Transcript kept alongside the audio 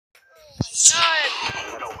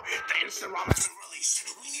No, the instant Robinson release.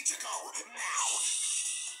 We need to go now.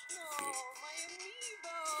 No, my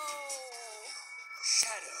amiibo.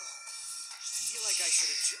 Shadow. I feel like I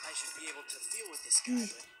should be able to deal with this guy,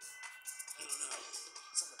 but I don't know.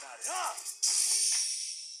 Something about it. Ah!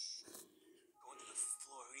 Going to the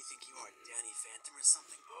floor. Who do you think you are, Danny Phantom or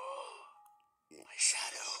something? My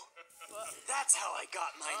shadow. That's how I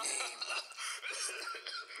got my name.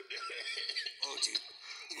 Oh, dude.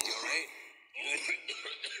 You alright?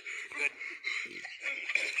 Good.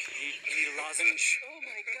 You need a lozenge? Oh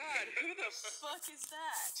my god, who the fuck is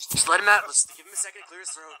that? Just let him out. Let's give him a second to clear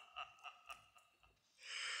his throat.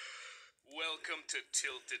 Welcome to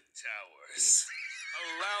Tilted Towers.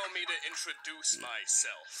 Allow me to introduce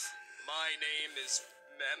myself. My name is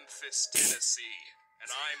Memphis Tennessee,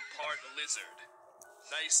 and I'm part lizard.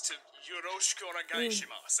 Nice to yoroshiku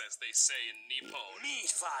onegaishimasu, as they say in Nippon.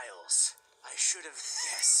 Meat files. I should have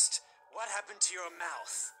guessed. What happened to your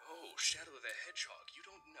mouth? Oh, Shadow the Hedgehog, you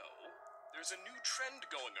don't know? There's a new trend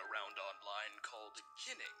going around online called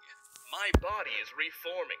kinning. My body is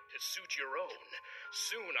reforming to suit your own.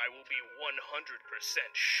 Soon I will be 100%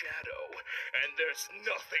 Shadow, and there's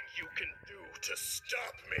nothing you can do to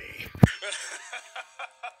stop me.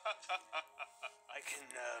 I can,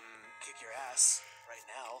 kick your ass right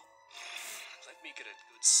now. Let me get a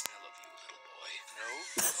good smell of you, little boy. No?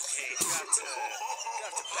 Okay, you have to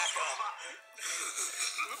back up.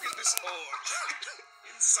 Look at this orb.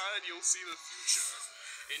 Inside you'll see the future.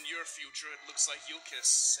 In your future, it looks like you'll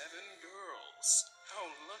kiss 7 girls. How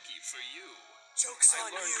lucky for you. Joke's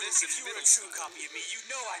on you. If you were a true copy of me, you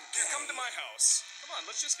know I'm gay. Come to my house. Come on,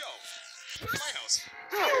 let's just go. My house.